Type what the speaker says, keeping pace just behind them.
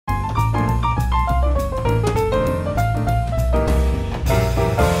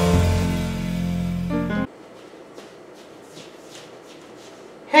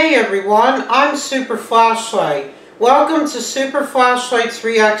Hey everyone, I'm Super Flashlight. Welcome to Super Flashlight's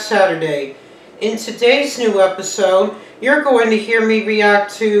React Saturday. In today's new episode, you're going to hear me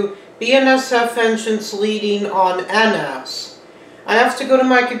react to BNSF engines leading on NS. I have to go to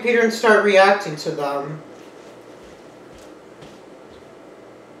my computer and start reacting to them.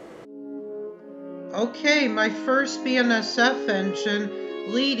 Okay, my first BNSF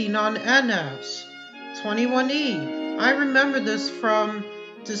engine leading on NS. 21E. I remember this from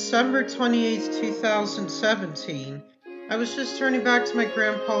December 28th, 2017. I was just turning back to my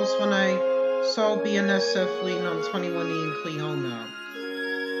grandpa's when I saw BNSF leading on 21E in Cleona.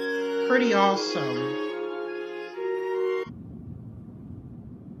 Pretty awesome.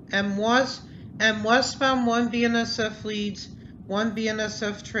 And westbound 1 BNSF leads, 1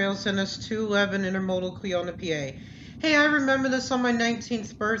 BNSF trails NS211 Intermodal Cleona, PA. Hey, I remember this on my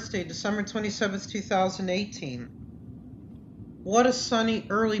 19th birthday, December 27th, 2018. What a sunny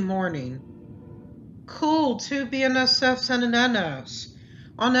early morning. Cool, 2 BNSFs and an NS.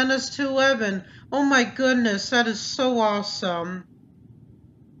 On NS211, oh my goodness, that is so awesome.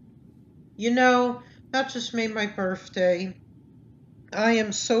 You know, that just made my birthday. I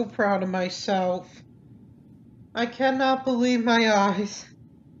am so proud of myself. I cannot believe my eyes.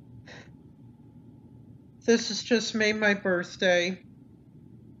 This has just made my birthday.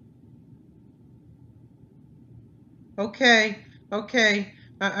 Okay.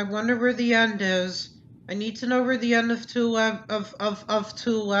 I wonder where the end is. I need to know where the end of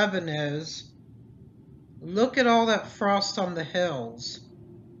 211 is. Look at all that frost on the hills.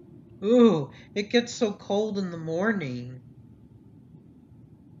 Ooh, it gets so cold in the morning.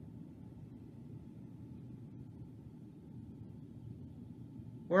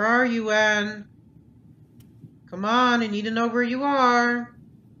 Where are you, Anne? Come on, I need to know where you are.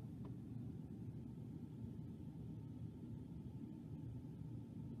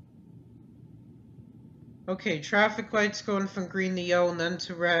 Okay, traffic lights going from green to yellow and then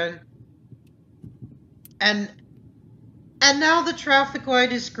to red. And now the traffic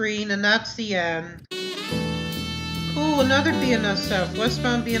light is green, and that's the end. Cool, another BNSF.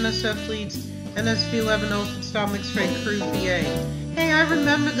 Westbound BNSF leads NSV11 Open Style Mixed Freight Crew VA. Hey, I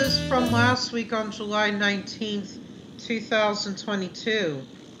remember this from last week on July 19th, 2022.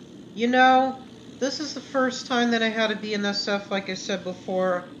 You know, this is the first time that I had a BNSF, like I said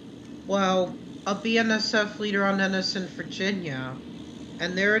before. Well, a BNSF leader on NS in Virginia.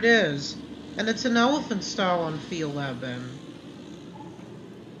 And there it is. And it's an elephant style on V11.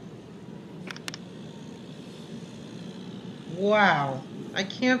 Wow. I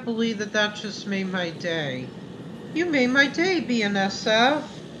can't believe that that just made my day. You made my day, BNSF.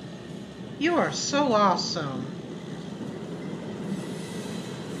 You are so awesome.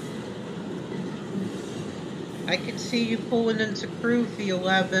 I could see you pulling into crew,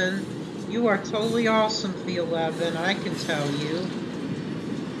 V11. You are totally awesome, V11, I can tell you.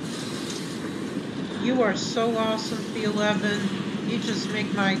 You are so awesome, V11. You just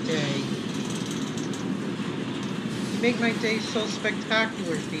make my day. You make my day so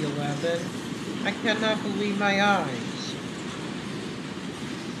spectacular, V11. I cannot believe my eyes.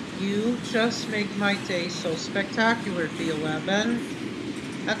 You just make my day so spectacular, V11.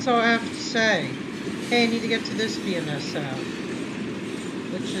 That's all I have to say. Hey, I need to get to this BNSF,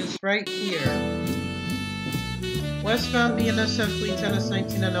 which is right here. Westbound BNSF leads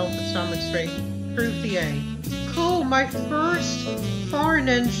NS19 and Alpha Stomach Straight. Crew VA. Cool, my first foreign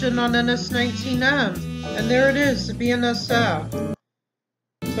engine on NS19M. And there it is, the BNSF.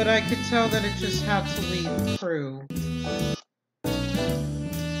 But I could tell that it just had to leave crew.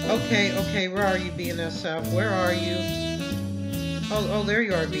 Okay, where are you, BNSF? Where are you? Oh, there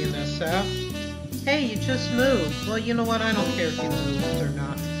you are, BNSF. Hey, you just moved. Well, you know what? I don't care if you moved or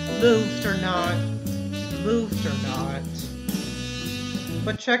not.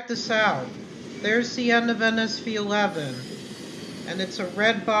 But check this out. There's the end of NSV11. And it's a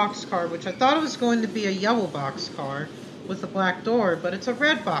red boxcar, which I thought it was going to be a yellow boxcar with a black door, but it's a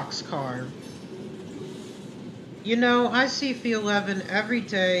red boxcar. You know, I see V11 every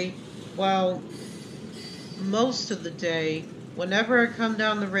day, well, most of the day. Whenever I come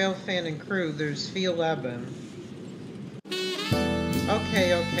down the rail fan and crew, there's V11.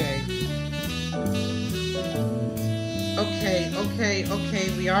 Okay,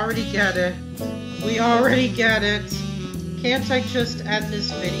 we already get it. Can't I just end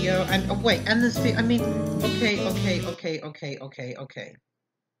this video? End this video, okay.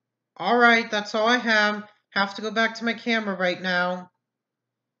 Alright, that's all I have. Have to go back to my camera right now.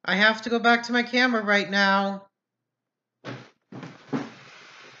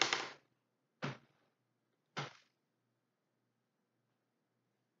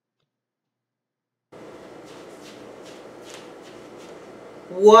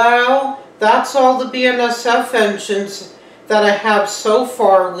 Well, that's all the BNSF engines that I have so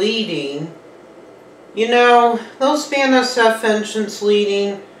far leading. You know, those BNSF engines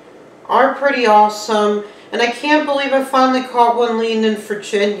leading are pretty awesome, and I can't believe I finally caught one leading in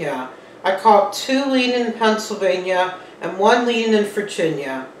Virginia. I caught 2 leading in Pennsylvania and 1 leading in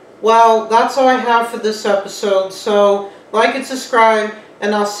Virginia. Well, that's all I have for this episode, so like and subscribe,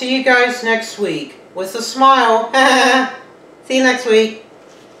 and I'll see you guys next week. With a smile. See you next week.